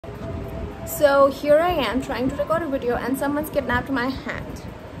So here I am trying to record a video and someone's kidnapped my hand.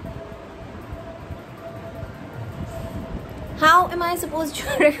 How am I supposed to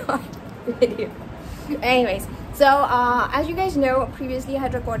record a video? Anyways, so as you guys know, previously I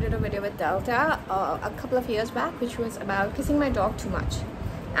had recorded a video with Delta a couple of years back, which was about kissing my dog too much,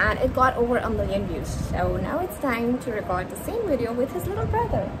 and it got over 1 million views. So now it's time to record the same video with his little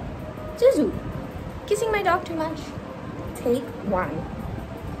brother, Jizu. Kissing my dog too much. Take 1.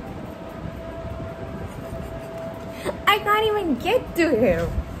 I can't even get to him.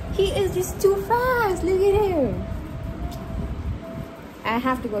 He is just too fast. Look at him. I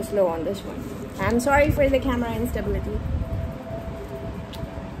have to go slow on this one. I'm sorry for the camera instability.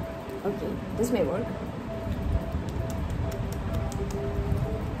 Okay, this may work.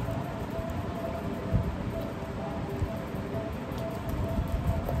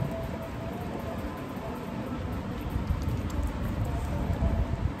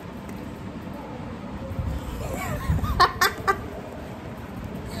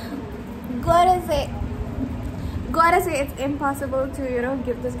 Gotta say it's impossible to, you know,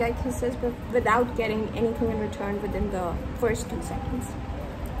 give this guy kisses but without getting anything in return within the first 2 seconds.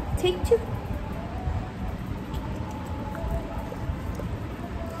 Take 2.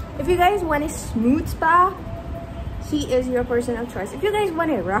 If you guys want a smooth spa, he is your personal choice. If you guys want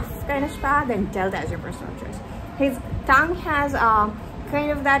a rough kind of spa, then Delta is your personal choice. His tongue has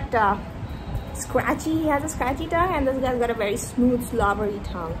kind of that scratchy, he has a scratchy tongue, and this guy's got a very smooth, slobbery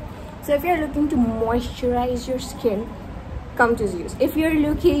tongue. So if you're looking to moisturize your skin, come to Zeus. If you're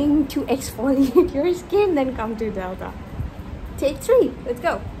looking to exfoliate your skin, then come to Delta. Take 3. Let's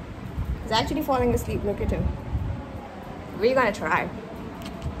go. He's actually falling asleep. Look at him. We're gonna try.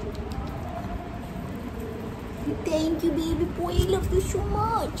 Thank you, baby boy. I love you so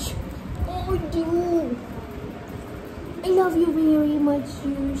much. Oh, I do. I love you very much,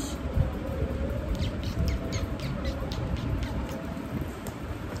 Zeus.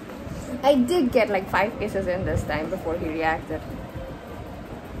 I did get like 5 kisses in this time before he reacted.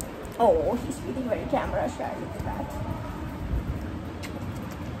 Oh, he's feeling very camera shy. Look at that.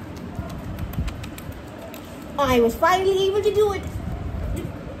 I was finally able to do it.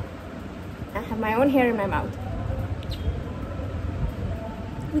 I have my own hair in my mouth.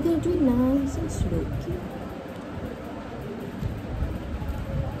 We're gonna do it nice and slow.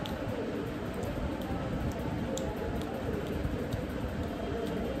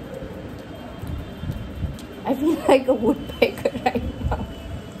 I feel like a woodpecker right now.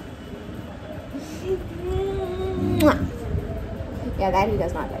 Yeah, that he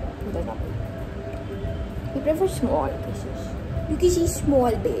does not like. He does not like. He prefers small kisses. Because he's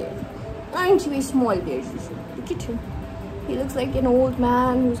small bear. Aren't you a small bear, Susu? Look at him. He looks like an old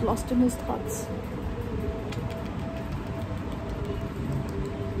man who's lost in his thoughts.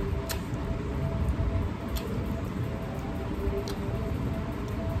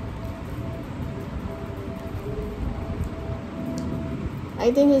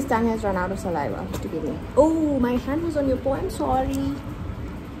 I think his tongue has run out of saliva to give me. Oh, my hand was on your paw. I'm sorry.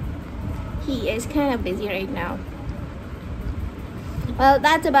 He is kind of busy right now. Well,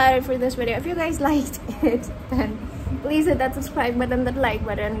 that's about it for this video. If you guys liked it, then please hit that subscribe button, that like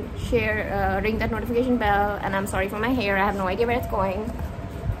button, share, ring that notification bell. And I'm sorry for my hair. I have no idea where it's going.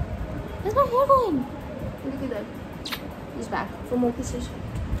 Where's my hair going? Look at that. He's back for more kisses.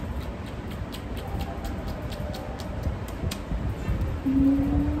 I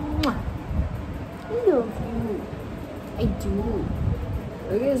love you. I do.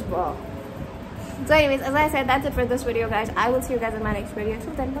 Look at his ball. So anyways, as I said, that's it for this video, guys. I will see you guys in my next video.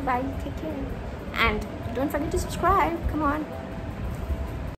 Till then, bye bye. Take care. And don't forget to subscribe. Come on.